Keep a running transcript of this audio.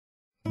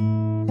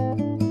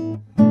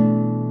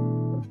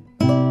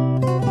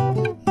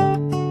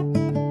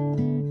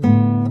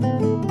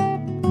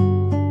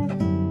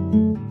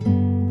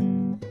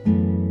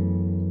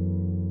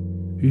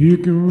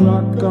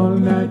rock all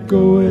night,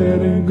 go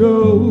ahead and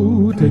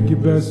go. Take your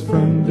best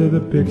friend to the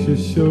picture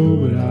show,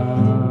 but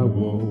I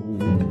won't.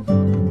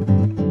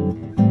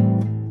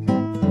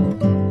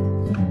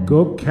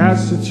 Go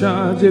cast a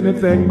charge,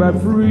 anything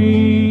but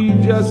free.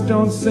 Just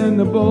don't send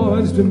the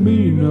boys to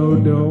me, no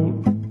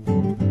don't.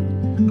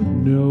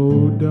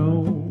 No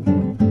don't.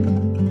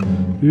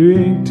 There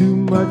ain't too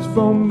much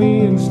for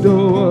me in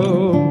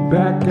store.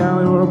 Back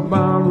alley or a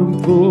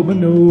barroom full, but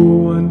no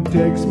one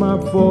takes my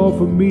fall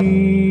for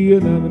me.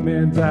 Another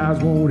man's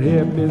eyes won't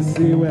help me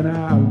see when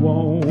I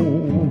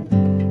won't.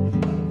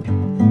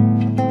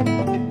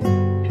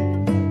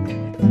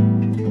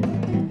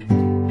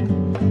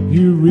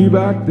 You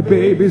Reebok the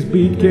babies,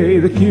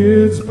 BK the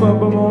kids,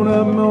 pump 'em on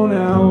up on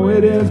how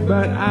it is,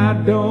 but I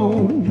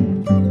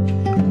don't,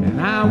 and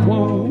I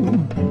won't.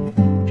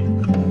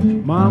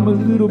 Mama's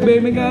little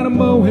baby got a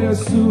mohair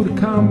suit, a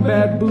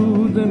combat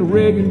boots, and a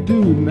Reagan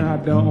too, and I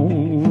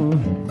don't,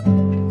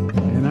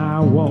 and I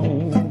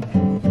won't.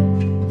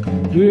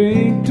 There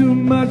ain't too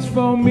much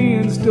for me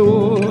in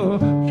store.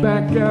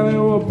 Back alley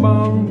or a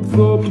barroom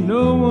floor, but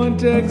no one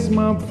takes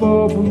my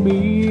fall for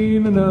me.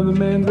 And another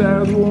man's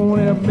eyes won't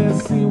have me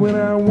see when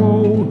I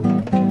won't,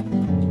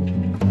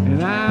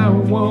 and I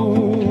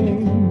won't.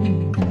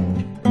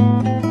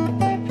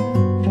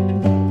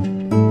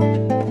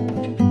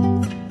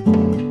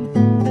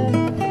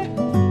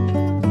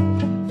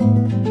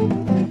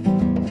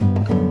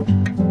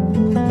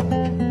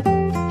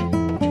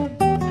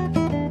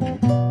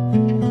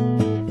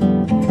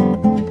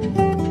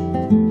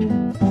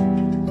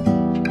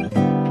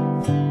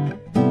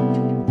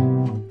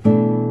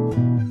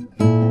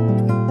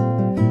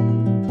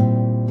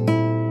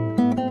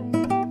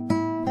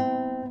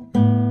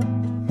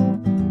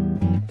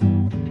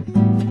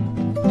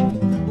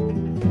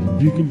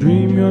 You can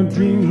dream your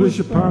dreams, wish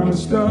upon a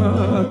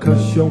star,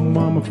 cuss your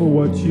mama for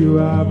what you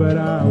are, but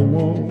I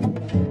won't.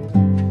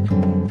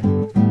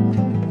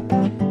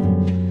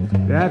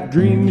 That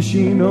dream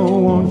machine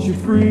don't want you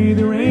free.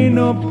 There ain't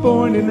no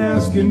point in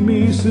asking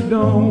me, so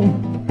don't.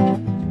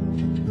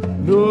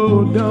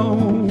 No,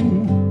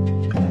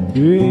 don't.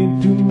 There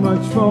ain't too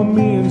much for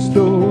me in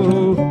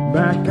store.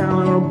 Back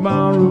out on a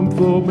barroom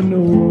floor, but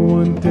no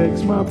one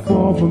takes my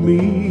fall for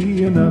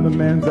me. Another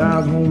man's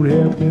eyes won't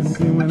help me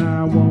see when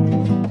I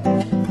won't.